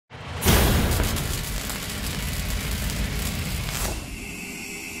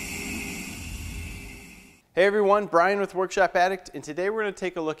Hey everyone, Brian with Workshop Addict, and today we're going to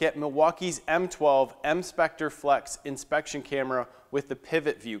take a look at Milwaukee's M12 M-SPECTOR FLEX inspection camera with the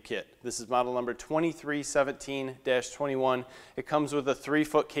PIVOTVIEW kit. This is model number 2317-21. It comes with a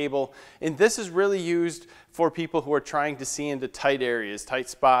 3-foot cable, and this is really used for people who are trying to see into tight areas, tight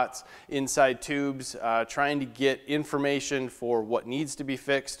spots, inside tubes, trying to get information for what needs to be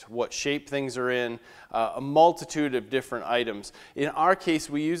fixed, what shape things are in, a multitude of different items. In our case,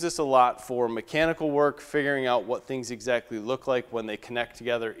 we use this a lot for mechanical work, figuring out what things exactly look like when they connect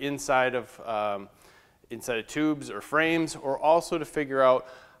together inside of tubes or frames, or also to figure out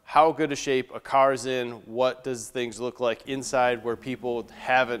how good a shape a car's in, what does things look like inside where people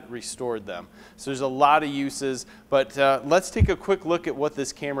haven't restored them. So there's a lot of uses, but let's take a quick look at what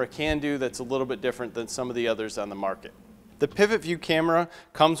this camera can do that's a little bit different than some of the others on the market. The PIVOTVIEW camera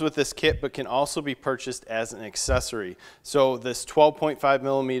comes with this kit but can also be purchased as an accessory. So this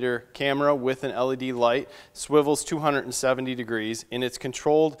 12.5mm camera with an LED light swivels 270 degrees, and it's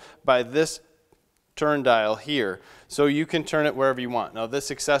controlled by this turn dial here, so you can turn it wherever you want. Now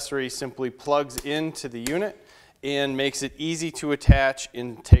this accessory simply plugs into the unit and makes it easy to attach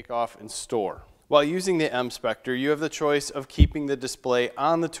and take off and store. While using the M-SPECTOR, you have the choice of keeping the display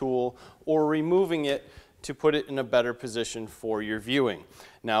on the tool or removing it to put it in a better position for your viewing.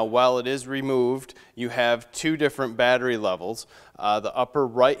 Now while it is removed, you have two different battery levels. The upper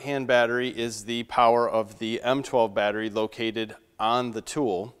right hand battery is the power of the M12 battery located on the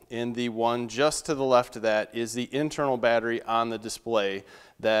tool, and the one just to the left of that is the internal battery on the display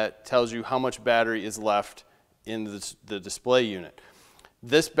that tells you how much battery is left in the display unit.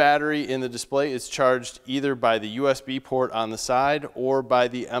 This battery in the display is charged either by the USB port on the side or by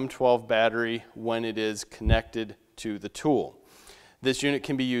the M12 battery when it is connected to the tool. This unit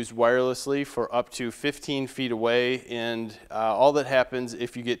can be used wirelessly for up to 15 feet away, and all that happens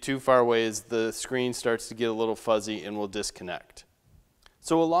if you get too far away is the screen starts to get a little fuzzy and will disconnect.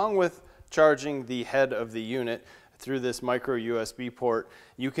 So along with charging the head of the unit through this micro USB port,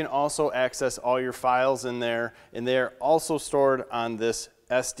 you can also access all your files in there, and they are also stored on this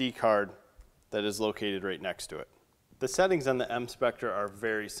SD card that is located right next to it. The settings on the M-SPECTOR are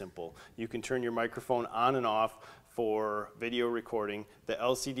very simple. You can turn your microphone on and off for video recording, the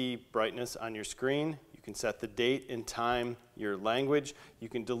LCD brightness on your screen. You can set the date and time, your language. You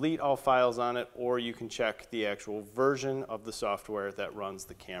can delete all files on it, or you can check the actual version of the software that runs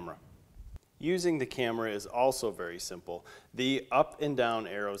the camera. Using the camera is also very simple. The up and down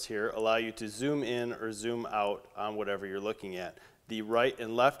arrows here allow you to zoom in or zoom out on whatever you're looking at. The right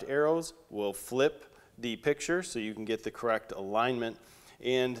and left arrows will flip the picture so you can get the correct alignment.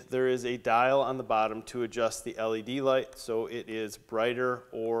 And there is a dial on the bottom to adjust the LED light so it is brighter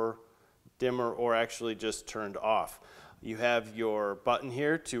or dimmer, or actually just turned off. You have your button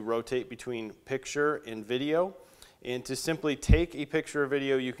here to rotate between picture and video, and to simply take a picture or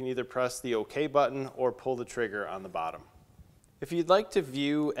video you can either press the OK button or pull the trigger on the bottom. If you'd like to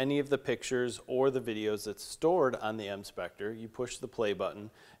view any of the pictures or the videos that's stored on the M-SPECTOR, you push the play button,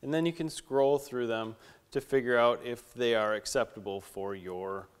 and then you can scroll through them to figure out if they are acceptable for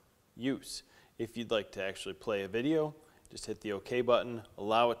your use. If you'd like to actually play a video, just hit the OK button,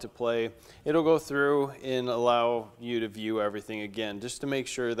 allow it to play. It'll go through and allow you to view everything again, just to make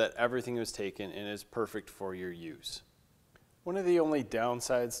sure that everything was taken and is perfect for your use. One of the only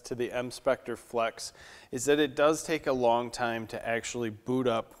downsides to the M-SPECTOR FLEX is that it does take a long time to actually boot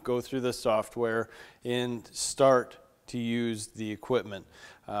up, go through the software, and start to use the equipment.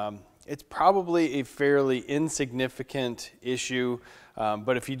 It's probably a fairly insignificant issue,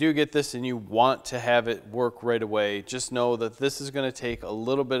 but if you do get this and you want to have it work right away, just know that this is going to take a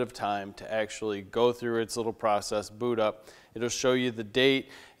little bit of time to actually go through its little process, boot up. It'll show you the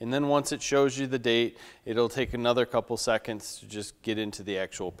date, and then once it shows you the date, it'll take another couple seconds to just get into the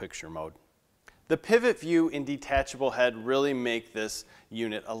actual picture mode. The PIVOTVIEW and detachable head really make this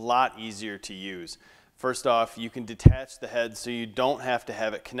unit a lot easier to use. First off, you can detach the head so you don't have to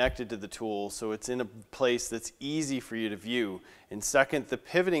have it connected to the tool, so it's in a place that's easy for you to view. And second, the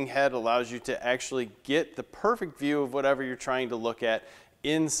pivoting head allows you to actually get the perfect view of whatever you're trying to look at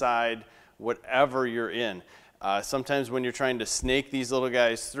inside whatever you're in. Sometimes when you're trying to snake these little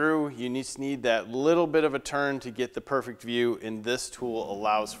guys through, you just need that little bit of a turn to get the perfect view, and this tool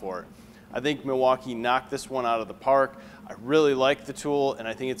allows for it. I think Milwaukee knocked this one out of the park. I really like the tool, and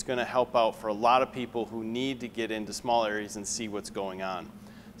I think it's going to help out for a lot of people who need to get into small areas and see what's going on.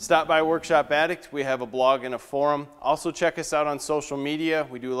 Stop by Workshop Addict. We have a blog and a forum. Also check us out on social media.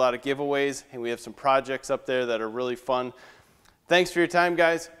 We do a lot of giveaways, and we have some projects up there that are really fun. Thanks for your time,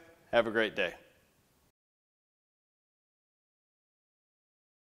 guys. Have a great day.